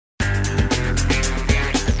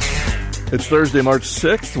It's Thursday, March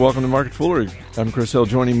 6th. Welcome to Market Foolery. I'm Chris Hill.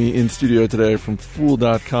 Joining me in studio today from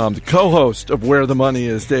Fool.com, the co-host of Where the Money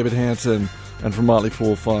Is, David Hanson, and from Motley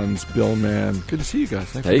Fool Funds, Bill Mann. Good to see you guys.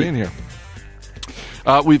 Thanks for being here.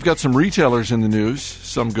 We've got some retailers in the news,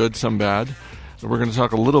 some good, some bad. We're going to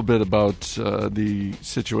talk a little bit about the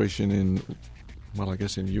situation in, well, I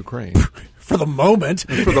guess in Ukraine. For the moment.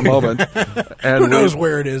 And who knows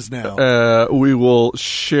where it is now? We will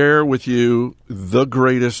share with you the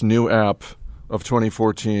greatest new app of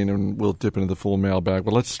 2014, and we'll dip into the full mailbag.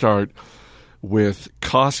 But let's start with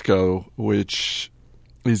Costco, which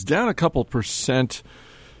is down a couple percent.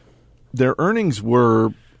 Their earnings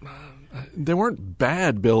they weren't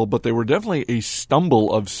bad, Bill, but they were definitely a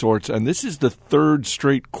stumble of sorts. And this is the third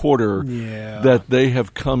straight quarter that they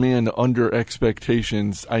have come in under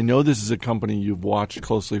expectations. I know this is a company you've watched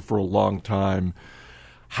closely for a long time.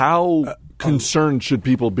 How concerned should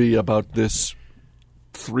people be about this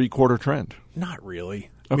three-quarter trend? Not really.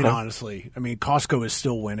 Okay. I mean, honestly, Costco is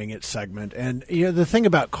still winning its segment, and the thing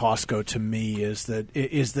about Costco to me is that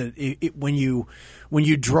when you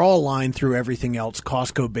draw a line through everything else,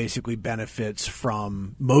 Costco basically benefits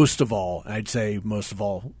from most of all,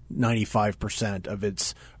 95% of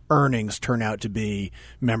its earnings turn out to be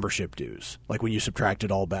membership dues. Like when you subtract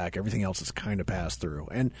it all back, everything else is kind of passed through.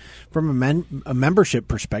 And from a membership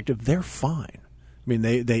perspective, they're fine. I mean,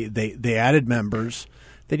 they added members.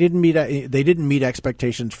 They didn't meet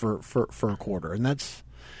expectations for a quarter, and that's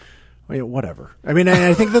whatever. I mean,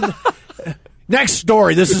 I think that next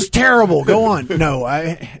story. This is terrible. Go on. No,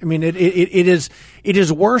 I mean it is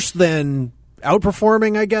worse than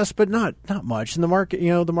outperforming, I guess, but not much. And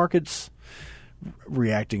the market's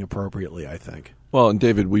reacting appropriately, I think. Well, and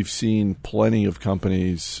David, we've seen plenty of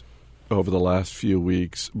companies over the last few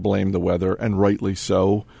weeks blame the weather, and rightly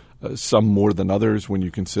so. Some more than others when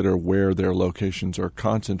you consider where their locations are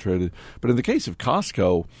concentrated. But in the case of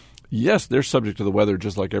Costco, yes, they're subject to the weather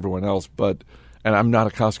just like everyone else. And I'm not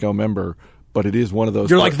a Costco member, but it is one of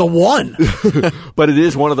those. You're like the one. But it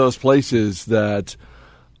is one of those places that,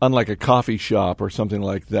 unlike a coffee shop or something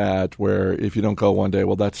like that, where if you don't go one day,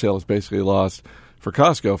 well, that sale is basically lost. For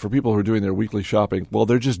Costco, for people who are doing their weekly shopping, well,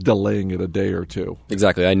 they're just delaying it a day or two.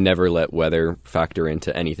 Exactly. I never let weather factor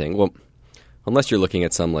into anything. Well, unless you're looking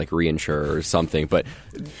at some like reinsurer or something, but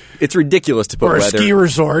it's ridiculous to put or a weather. Ski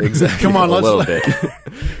resort. Exactly. Come on, a little bit.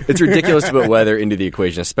 It's ridiculous to put weather into the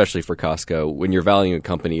equation, especially for Costco. When you're valuing a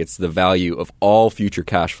company, it's the value of all future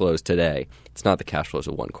cash flows today. It's not the cash flows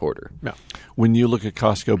of one quarter. No. When you look at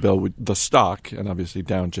Costco, Bill, with the stock, and obviously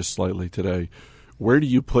down just slightly today, where do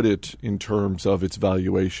you put it in terms of its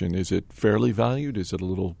valuation? Is it fairly valued? Is it a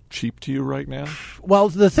little cheap to you right now? Well,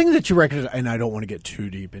 the thing that you recognize, and I don't want to get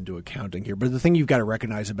too deep into accounting here, but the thing you've got to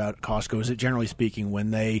recognize about Costco is that generally speaking,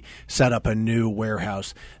 when they set up a new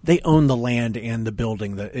warehouse, they own the land and the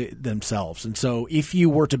building themselves. And so if you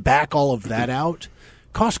were to back all of that out,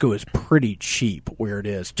 Costco is pretty cheap where it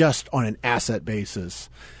is, just on an asset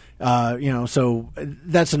basis. So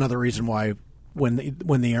that's another reason why when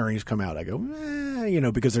the earnings come out, I go,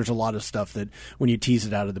 because there's a lot of stuff that when you tease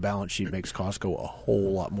it out of the balance sheet makes Costco a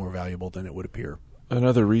whole lot more valuable than it would appear.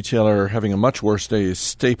 Another retailer having a much worse day is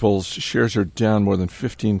Staples. Shares are down more than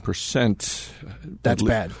 15%. That's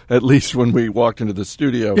bad. At least when we walked into the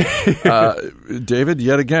studio. David,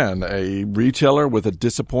 yet again, a retailer with a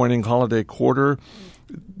disappointing holiday quarter.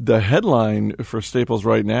 The headline for Staples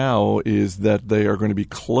right now is that they are going to be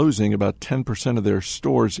closing about 10% of their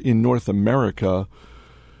stores in North America.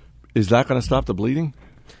 Is that going to stop the bleeding?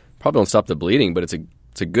 Probably won't stop the bleeding, but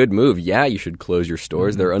it's a good move. Yeah, you should close your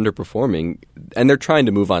stores. Mm-hmm. They're underperforming, and they're trying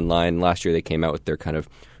to move online. Last year they came out with their kind of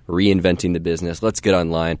reinventing the business. Let's get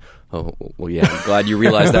online. Oh, well, yeah, I'm glad you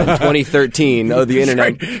realized that in 2013. Oh, the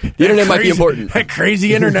internet. The internet might be important. That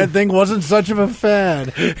crazy internet thing wasn't such of a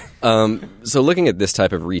fad. So looking at this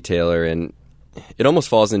type of retailer, and it almost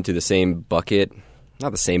falls into the same bucket,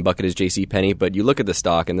 not the same bucket as JCPenney, but you look at the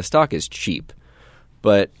stock, and the stock is cheap.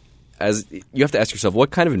 But as you have to ask yourself, what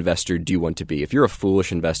kind of investor do you want to be? If you're a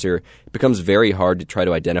foolish investor, it becomes very hard to try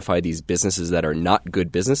to identify these businesses that are not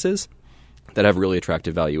good businesses that have really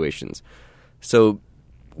attractive valuations. So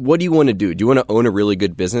what do you want to do? Do you want to own a really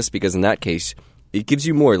good business? Because in that case, it gives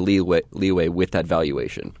you more leeway with that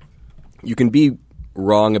valuation. You can be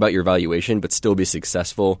wrong about your valuation but still be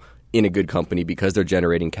successful in a good company because they're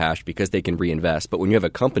generating cash, because they can reinvest. But when you have a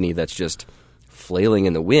company that's just flailing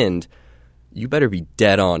in the wind, you better be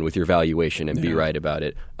dead on with your valuation and be right about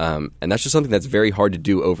it. And that's just something that's very hard to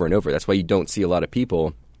do over and over. That's why you don't see a lot of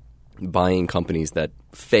people buying companies that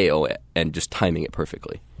fail and just timing it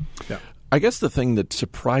perfectly. Yeah. I guess the thing that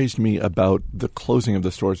surprised me about the closing of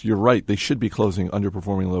the stores, you're right, they should be closing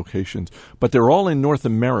underperforming locations, but they're all in North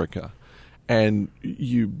America. And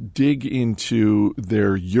you dig into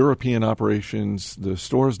their European operations, the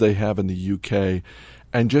stores they have in the UK,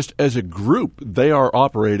 and just as a group, they are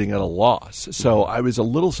operating at a loss. So I was a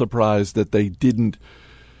little surprised that they didn't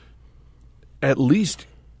at least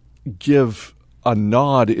give a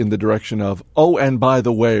nod in the direction of, oh, and by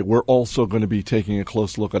the way, we're also going to be taking a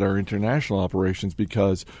close look at our international operations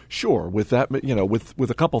because, sure, with that, with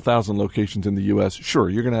a couple thousand locations in the U.S., sure,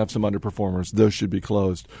 you're going to have some underperformers. Those should be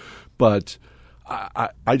closed. But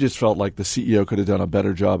I just felt like the CEO could have done a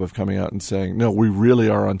better job of coming out and saying, no, we really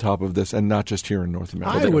are on top of this, and not just here in North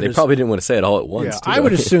America. They probably didn't want to say it all at once. Yeah, I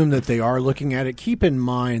would assume that they are looking at it. Keep in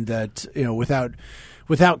mind that,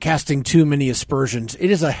 without casting too many aspersions, it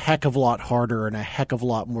is a heck of a lot harder and a heck of a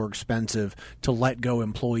lot more expensive to let go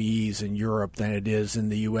employees in Europe than it is in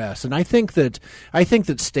the U.S. And I think that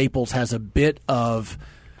Staples has a bit of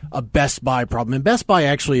a Best Buy problem, and Best Buy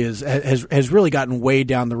actually has really gotten way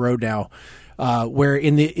down the road now, where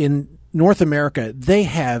in North America they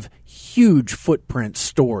have huge footprint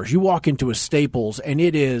stores. You walk into a Staples and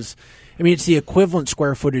it's the equivalent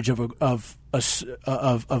square footage of a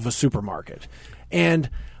supermarket. And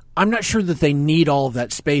I'm not sure that they need all of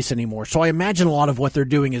that space anymore. So I imagine a lot of what they're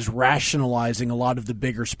doing is rationalizing a lot of the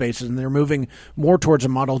bigger spaces, and they're moving more towards a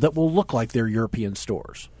model that will look like their European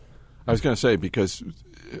stores. I was going to say, because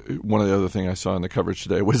one of the other things I saw in the coverage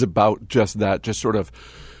today was about just that, just sort of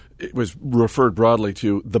it was referred broadly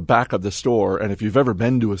to the back of the store. And if you've ever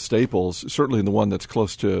been to a Staples, certainly in the one that's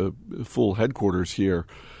close to full headquarters here,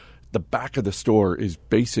 the back of the store is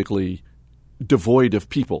basically devoid of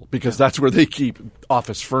people because that's where they keep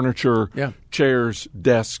office furniture, chairs,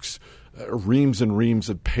 desks, reams and reams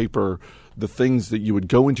of paper. The things that you would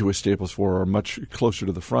go into a Staples for are much closer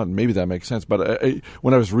to the front. Maybe that makes sense. But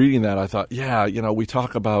when I was reading that, I thought, we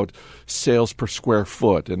talk about sales per square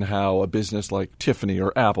foot and how a business like Tiffany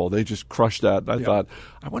or Apple, they just crush that. And I thought,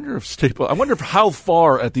 I wonder if how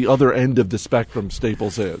far at the other end of the spectrum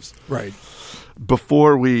Staples is. Right.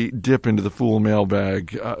 Before we dip into the Fool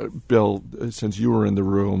mailbag, Bill, since you were in the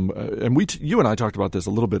room, and you and I talked about this a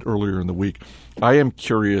little bit earlier in the week, I am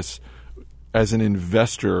curious, as an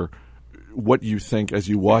investor, what you think as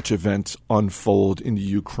you watch events unfold in the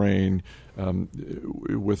Ukraine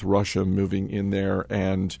with Russia moving in there.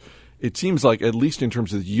 And it seems like, at least in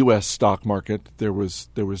terms of the U.S. stock market, there was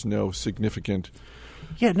no significant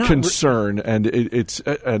concern, and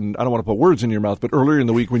and I don't want to put words in your mouth, but earlier in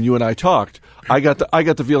the week when you and I talked, I got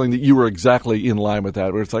the feeling that you were exactly in line with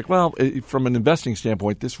that, where it's like, well, from an investing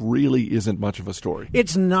standpoint, this really isn't much of a story.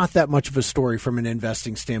 It's not that much of a story from an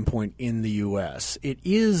investing standpoint in the U.S. It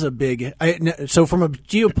is a big so from a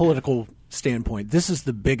geopolitical standpoint, this is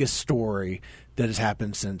the biggest story that has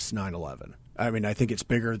happened since 9/11. I think it's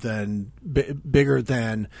bigger than the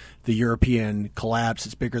European collapse.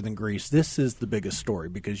 It's bigger than Greece. This is the biggest story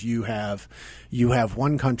because you have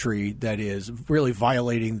one country that is really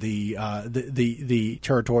violating the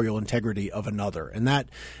territorial integrity of another, and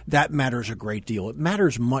that matters a great deal. It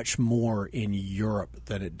matters much more in Europe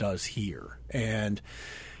than it does here. And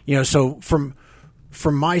so from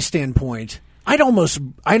my standpoint, I'd almost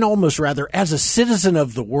rather, as a citizen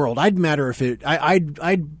of the world, I'd rather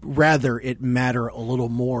it matter a little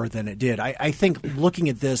more than it did. I think looking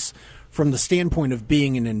at this from the standpoint of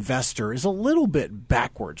being an investor is a little bit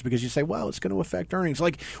backwards because you say, well, it's going to affect earnings.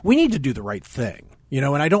 Like, we need to do the right thing,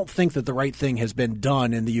 and I don't think that the right thing has been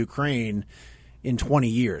done in the Ukraine in 20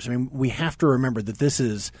 years. We have to remember that this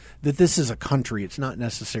is a country. It's not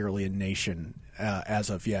necessarily a nation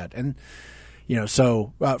as of yet. And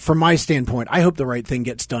so from my standpoint, I hope the right thing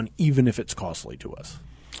gets done, even if it's costly to us.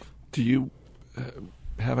 Do you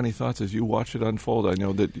have any thoughts as you watch it unfold? I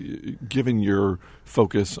know that given your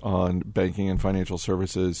focus on banking and financial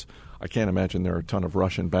services, I can't imagine there are a ton of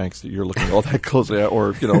Russian banks that you're looking all that closely at,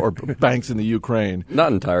 or banks in the Ukraine.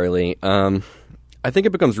 Not entirely. I think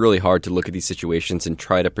it becomes really hard to look at these situations and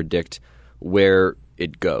try to predict where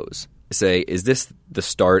it goes. Say, is this the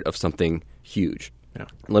start of something huge? Yeah.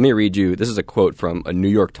 Let me read you. This is a quote from a New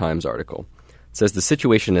York Times article. It says, the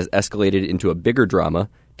situation has escalated into a bigger drama,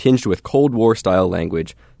 tinged with Cold War-style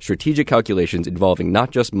language, strategic calculations involving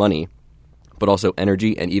not just money, but also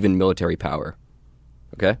energy and even military power.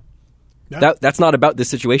 Okay? Yeah. That's not about this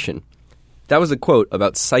situation. That was a quote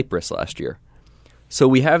about Cyprus last year. So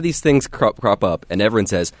we have these things crop up, and everyone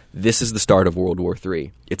says, this is the start of World War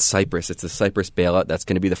III. It's Cyprus. It's the Cyprus bailout. That's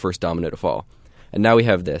going to be the first domino to fall. And now we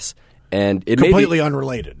have this. And it completely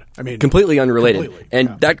unrelated. I mean, completely unrelated. Completely,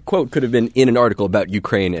 and that quote could have been in an article about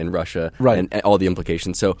Ukraine and Russia and all the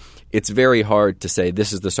implications. So it's very hard to say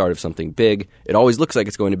this is the start of something big. It always looks like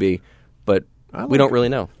it's going to be, but we don't really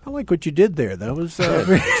know. I like what you did there. That was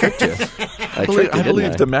tricked you. I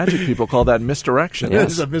believe the magic people call that misdirection.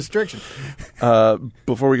 Yes, a misdirection.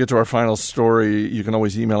 Before we get to our final story, you can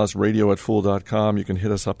always email us, radio@fool.com. You can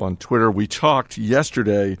hit us up on Twitter. We talked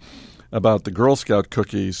yesterday about the Girl Scout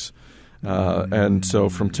cookies. And so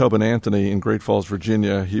from Tobin Anthony in Great Falls,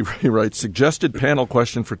 Virginia, he writes, suggested panel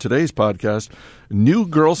question for today's podcast, new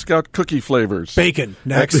Girl Scout cookie flavors. Bacon.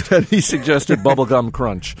 Next. And he suggested bubblegum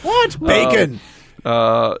crunch. What? Bacon.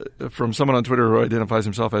 From someone on Twitter who identifies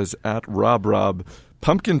himself as @RobRob,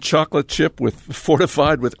 pumpkin chocolate chip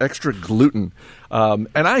fortified with extra gluten. And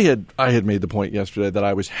I had made the point yesterday that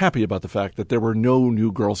I was happy about the fact that there were no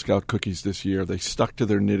new Girl Scout cookies this year. They stuck to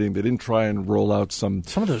their knitting. They didn't try and roll out some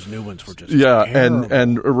of those new ones were just terrible.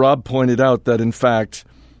 And Rob pointed out that in fact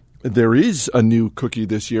there is a new cookie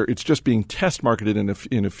this year. It's just being test marketed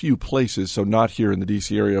in a few places, so not here in the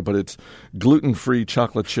DC area, but it's gluten-free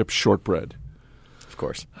chocolate chip shortbread. Of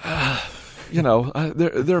course.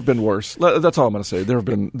 There have been worse. That's all I'm going to say. There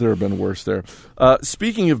have been worse there.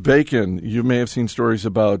 Speaking of bacon, you may have seen stories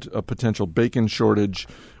about a potential bacon shortage.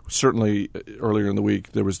 Certainly, earlier in the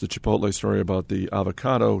week, there was the Chipotle story about the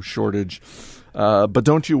avocado shortage. But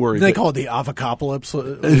don't you worry. They call it the avocapocalypse.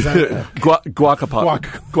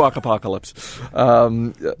 Guacapocalypse.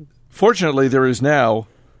 Fortunately, there is now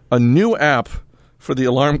a new app for the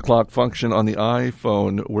alarm clock function on the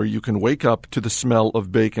iPhone where you can wake up to the smell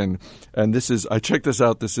of bacon. And I checked this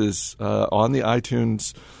out. This is on the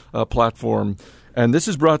iTunes platform. And this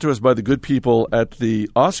is brought to us by the good people at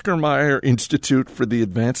the Oscar Mayer Institute for the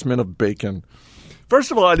Advancement of Bacon.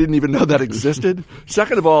 First of all, I didn't even know that existed.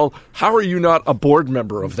 Second of all, how are you not a board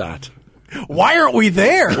member of that? Why aren't we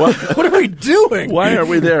there? What are we doing? Why aren't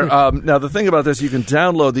we there? Now, the thing about this, you can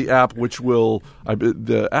download the app,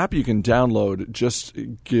 the app you can download just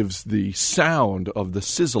gives the sound of the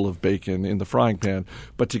sizzle of bacon in the frying pan.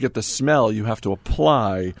 But to get the smell, you have to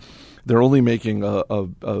apply. They're only making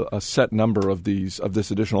a set number of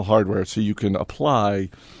this additional hardware, so you can apply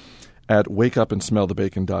at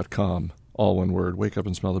wakeupandsmellthebacon.com. All one word,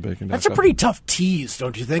 wakeupandsmellthebacon.com. That's a pretty tough tease,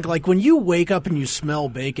 don't you think? Like when you wake up and you smell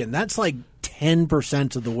bacon, that's like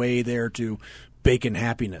 10% of the way there to bacon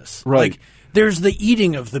happiness. Right. Like there's the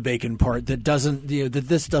eating of the bacon part that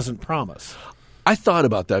this doesn't promise. I thought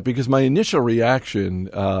about that because my initial reaction,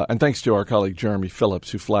 and thanks to our colleague Jeremy Phillips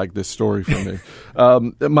who flagged this story for me,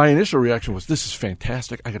 my initial reaction was, this is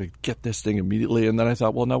fantastic. I got to get this thing immediately. And then I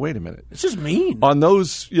thought, well, now, wait a minute. It's just mean. On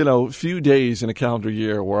those, few days in a calendar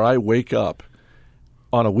year where I wake up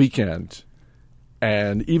on a weekend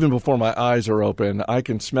and even before my eyes are open, I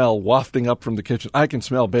can smell wafting up from the kitchen. I can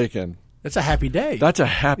smell bacon. That's a happy day. That's a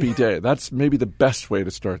happy day. That's maybe the best way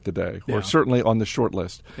to start the day, or certainly on the short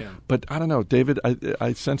list. Yeah. But I don't know, David,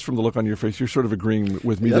 I sense from the look on your face, you're sort of agreeing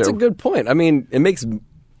with me That's there. a good point. I mean, it makes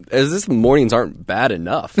as if mornings aren't bad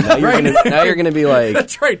enough. Now you're going to be like...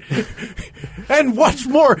 That's right. And what's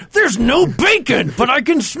more, there's no bacon, but I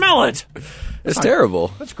can smell it. It's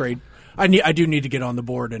terrible. That's great. I do need to get on the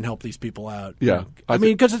board and help these people out. Yeah. I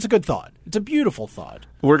mean, because it's a good thought. It's a beautiful thought.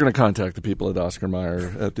 We're going to contact the people at Oscar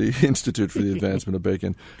Mayer at the Institute for the Advancement of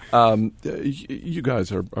Bacon. You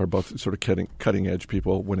guys are both sort of cutting edge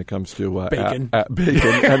people when it comes to bacon,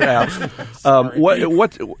 bacon and apps.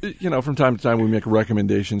 What from time to time we make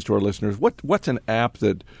recommendations to our listeners. What's an app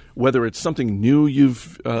that, whether it's something new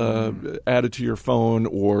you've added to your phone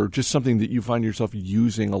or just something that you find yourself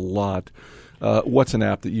using a lot? What's an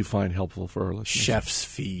app that you find helpful for our listeners? Chef's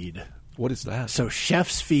Feed. What is that? So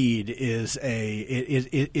Chef's Feed is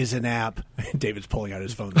an app. David's pulling out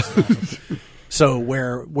his phone. This is awesome. So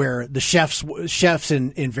where the chefs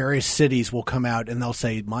in various cities will come out and they'll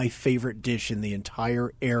say, my favorite dish in the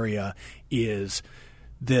entire area is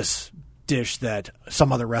this dish that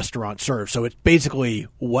some other restaurant serves. So it's basically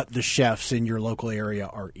what the chefs in your local area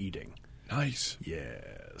are eating. Nice.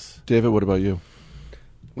 Yes. David, what about you?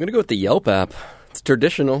 I'm going to go with the Yelp app. It's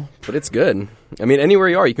traditional, but it's good. I mean, anywhere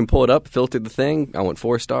you are, you can pull it up, filter the thing. I want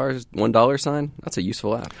 4 stars, $1 sign. That's a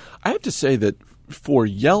useful app. I have to say that for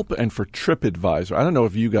Yelp and for TripAdvisor, I don't know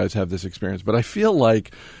if you guys have this experience, but I feel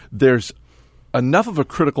like there's enough of a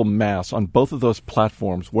critical mass on both of those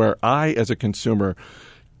platforms where I, as a consumer,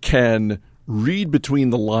 can read between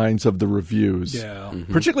the lines of the reviews. Yeah.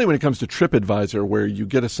 Mm-hmm. Particularly when it comes to TripAdvisor, where you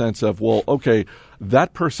get a sense of, well, okay,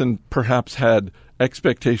 that person perhaps had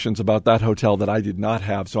expectations about that hotel that I did not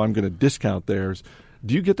have, so I'm going to discount theirs.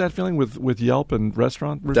 Do you get that feeling with Yelp and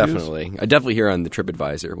restaurant reviews? Definitely. I definitely hear on the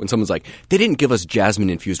TripAdvisor when someone's like, they didn't give us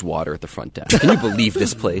jasmine-infused water at the front desk. Can you believe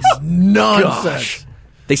this place? Nonsense. Gosh.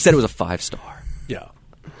 They said it was a 5-star. Yeah.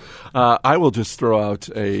 I will just throw out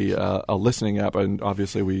a listening app, and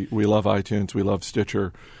obviously we love iTunes, we love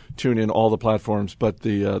Stitcher, TuneIn, all the platforms, but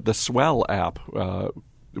the Swell app,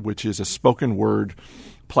 which is a spoken word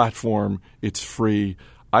platform, it's free.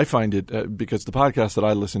 I find it because the podcasts that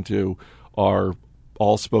I listen to are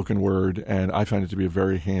all spoken word, and I find it to be a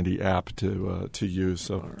very handy app to use.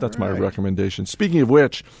 So that's my recommendation. Speaking of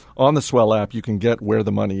which, on the Swell app, you can get Where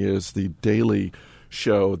the Money Is, the daily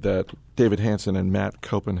show that David Hansen and Matt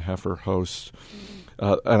Copenheffer host.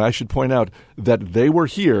 And I should point out that they were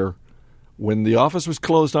here when the office was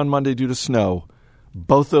closed on Monday due to snow.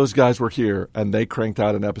 Both those guys were here, and they cranked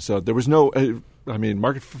out an episode. There was no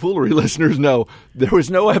Market Foolery listeners know there was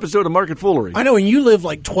no episode of Market Foolery. I know, and you live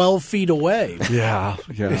like 12 feet away. Yeah.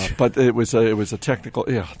 But it was a technical.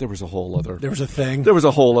 Yeah, there was a whole other. There was a thing. There was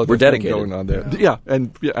a whole other. We're thing dedicated. going on there. Yeah,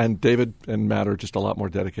 and David and Matt are just a lot more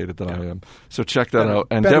dedicated than I am. So check that out.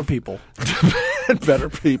 And better people. Better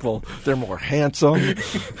people. They're more handsome.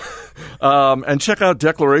 And check out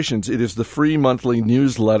Declarations. It is the free monthly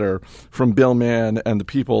newsletter from Bill Mann and the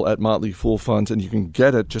people at Motley Fool Funds, and you can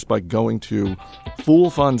get it just by going to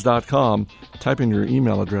foolfunds.com, type in your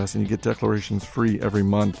email address, and you get Declarations free every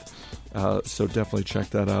month. So definitely check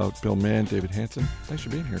that out. Bill Mann, David Hansen, thanks for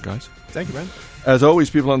being here, guys. Thank you, man. As always,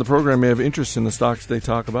 people on the program may have interest in the stocks they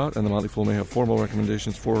talk about, and the Motley Fool may have formal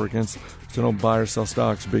recommendations for or against. So don't buy or sell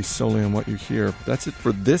stocks based solely on what you hear. That's it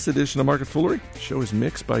for this edition of Market Foolery. The show is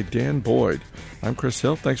mixed by Dan Boyd. I'm Chris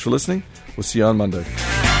Hill. Thanks for listening. We'll see you on Monday.